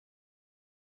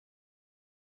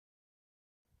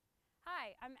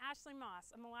Hi, I'm Ashley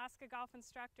Moss, a Malaska golf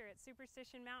instructor at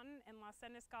Superstition Mountain and Los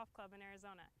Andes Golf Club in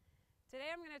Arizona. Today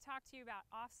I'm going to talk to you about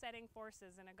offsetting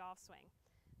forces in a golf swing.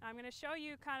 Now, I'm going to show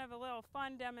you kind of a little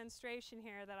fun demonstration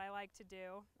here that I like to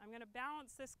do. I'm going to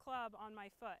balance this club on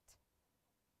my foot.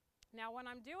 Now when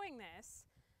I'm doing this,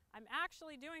 I'm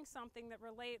actually doing something that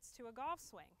relates to a golf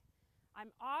swing. I'm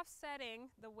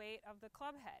offsetting the weight of the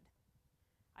club head.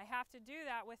 I have to do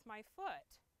that with my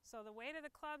foot. So the weight of the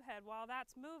club head, while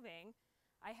that's moving,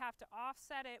 I have to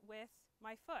offset it with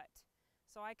my foot.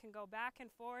 So I can go back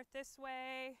and forth this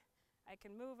way, I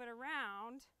can move it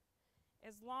around,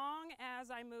 as long as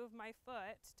I move my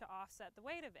foot to offset the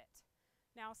weight of it.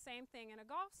 Now same thing in a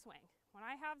golf swing. When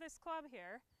I have this club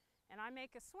here and I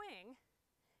make a swing,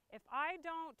 if I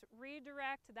don't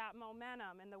redirect that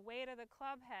momentum and the weight of the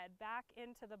club head back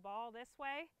into the ball this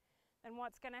way, then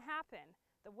what's going to happen?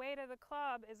 The weight of the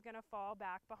club is going to fall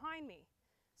back behind me.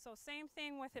 So same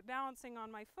thing with it balancing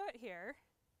on my foot here.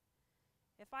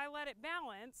 If I let it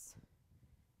balance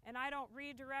and I don't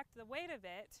redirect the weight of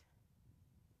it,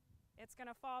 it's going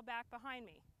to fall back behind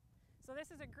me. So this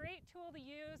is a great tool to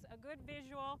use, a good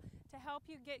visual to help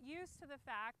you get used to the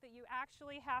fact that you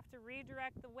actually have to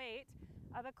redirect the weight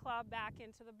of the club back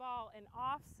into the ball and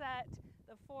offset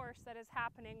the force that is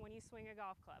happening when you swing a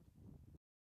golf club.